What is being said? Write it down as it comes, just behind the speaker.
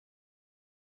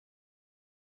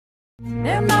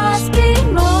There must be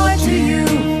more to you,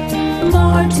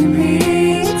 more to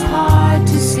me. It's hard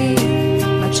to see,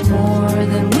 much more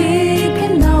than we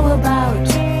can know about,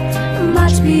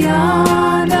 much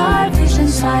beyond our vision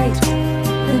sight.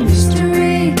 The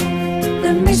mystery,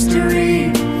 the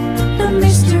mystery, the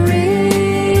mystery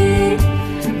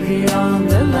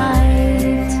beyond the light.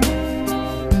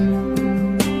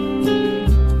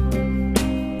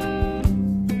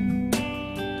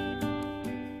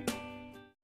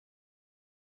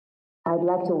 I'd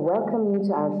like to welcome you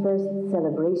to our first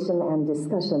celebration and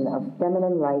discussion of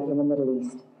feminine light in the Middle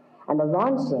East and the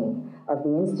launching of the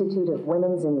Institute of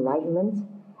Women's Enlightenment,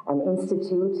 an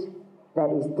institute that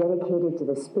is dedicated to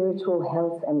the spiritual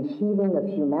health and healing of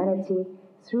humanity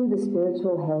through the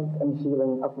spiritual health and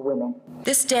healing of women.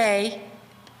 This day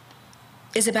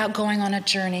is about going on a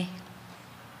journey.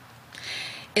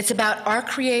 It's about our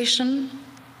creation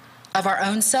of our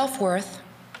own self-worth,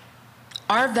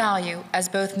 our value as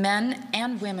both men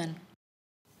and women.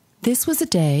 This was a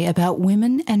day about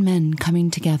women and men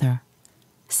coming together.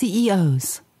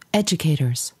 CEOs,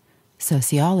 educators,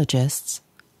 sociologists,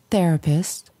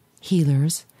 therapists,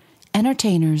 healers,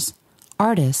 entertainers,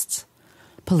 artists,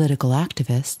 political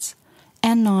activists,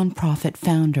 and nonprofit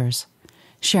founders,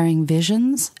 sharing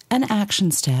visions and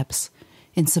action steps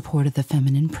in support of the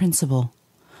feminine principle,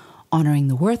 honoring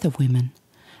the worth of women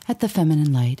at the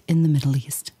Feminine Light in the Middle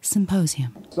East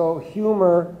Symposium. So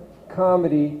humor,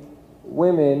 comedy,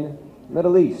 women,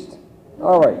 Middle East.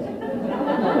 All right.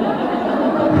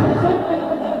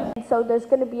 So there's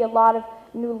going to be a lot of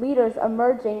new leaders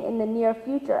emerging in the near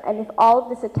future, and if all of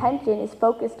this attention is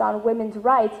focused on women's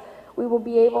rights, we will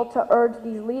be able to urge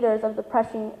these leaders of the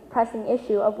pressing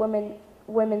issue of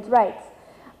women's rights.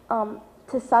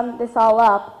 To sum this all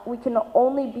up, we can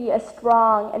only be a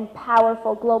strong and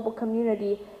powerful global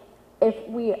community if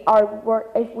we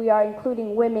are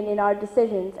including women in our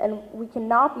decisions, and we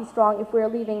cannot be strong if we're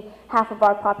leaving half of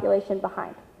our population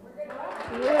behind.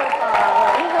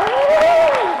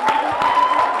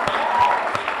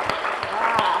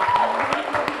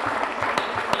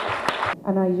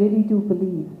 And I really do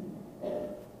believe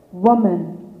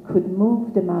women could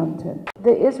move the mountain.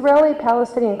 The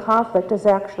Israeli-Palestinian conflict is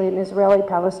actually an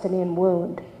Israeli-Palestinian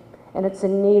wound, and it's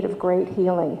in need of great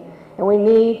healing. And we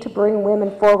need to bring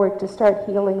women forward to start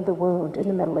healing the wound in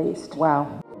the Middle East.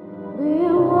 Wow.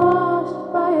 Being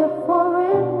washed by a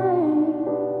foreign rain,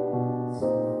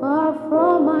 so far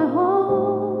from my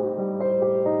home.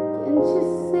 Can't you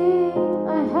see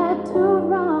I had to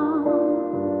run,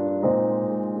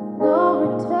 with no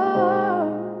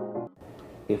return?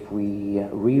 If we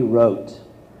rewrote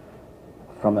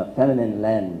from a feminine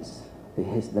lens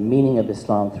the meaning of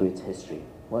Islam through its history,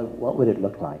 what would it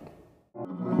look like?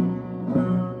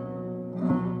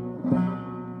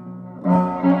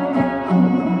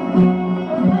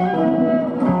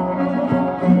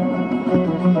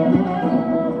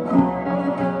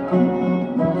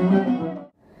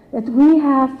 That we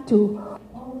have to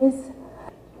always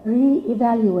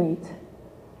re-evaluate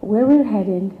where we're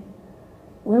heading,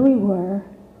 where we were,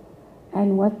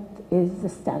 and what is the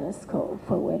status quo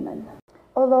for women.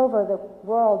 All over the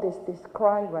world is this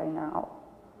cry right now.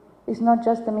 It's not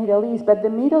just the Middle East, but the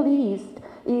Middle East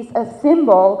is a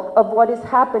symbol of what is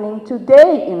happening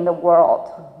today in the world.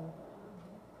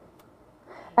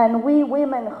 And we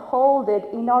women hold it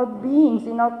in our beings,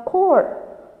 in our core.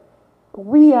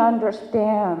 We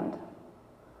understand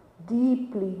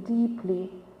deeply, deeply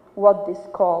what this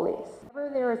call is.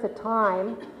 Whenever there is a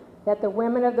time that the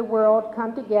women of the world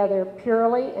come together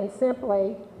purely and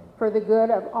simply for the good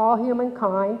of all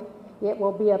humankind, it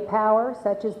will be a power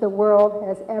such as the world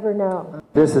has ever known.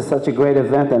 This is such a great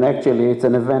event, and actually it's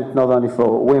an event not only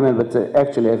for women, but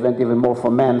actually an event even more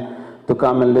for men to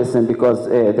come and listen, because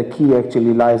the key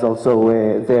actually lies also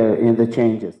there in the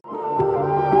changes.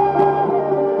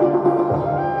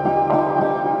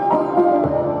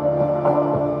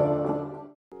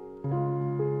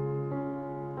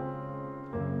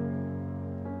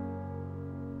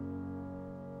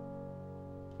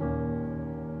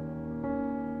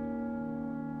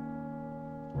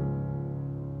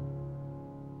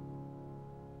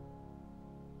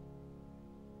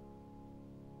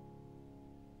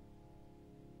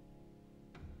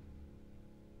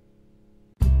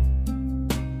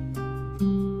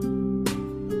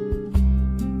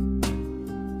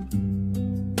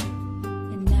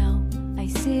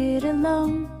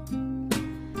 Alone,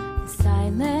 the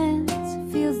silence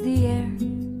fills the air.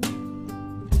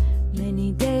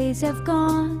 Many days have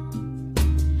gone,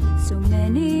 so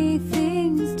many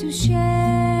things to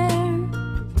share,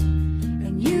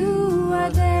 and you are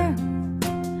there,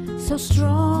 so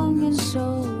strong and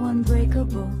so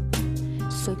unbreakable,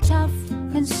 so tough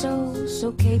and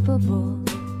so capable.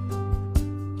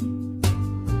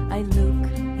 I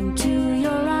look into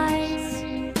your eyes,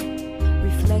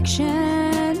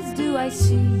 reflections do I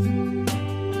see?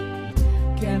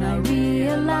 Can I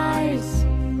realize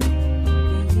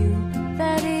the you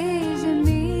that is in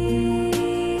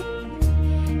me?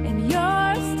 And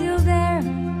you're still there,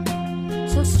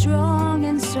 so strong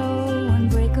and so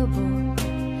unbreakable,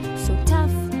 so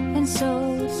tough and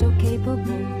so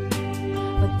capable.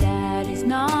 But that is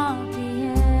not the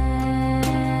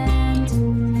end.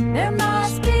 There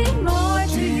must be more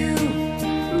to you,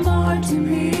 more to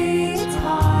me. It's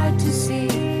hard to see,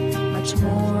 much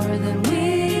more than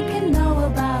we can know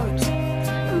about,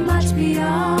 much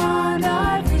beyond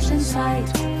our vision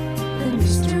sight. The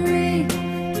mystery,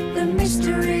 the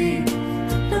mystery,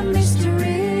 the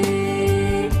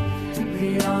mystery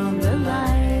beyond the light.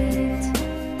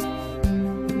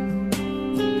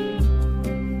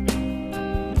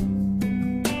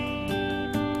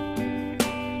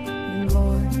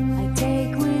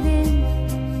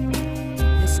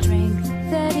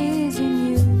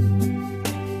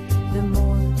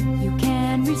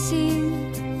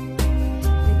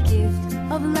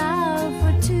 Of love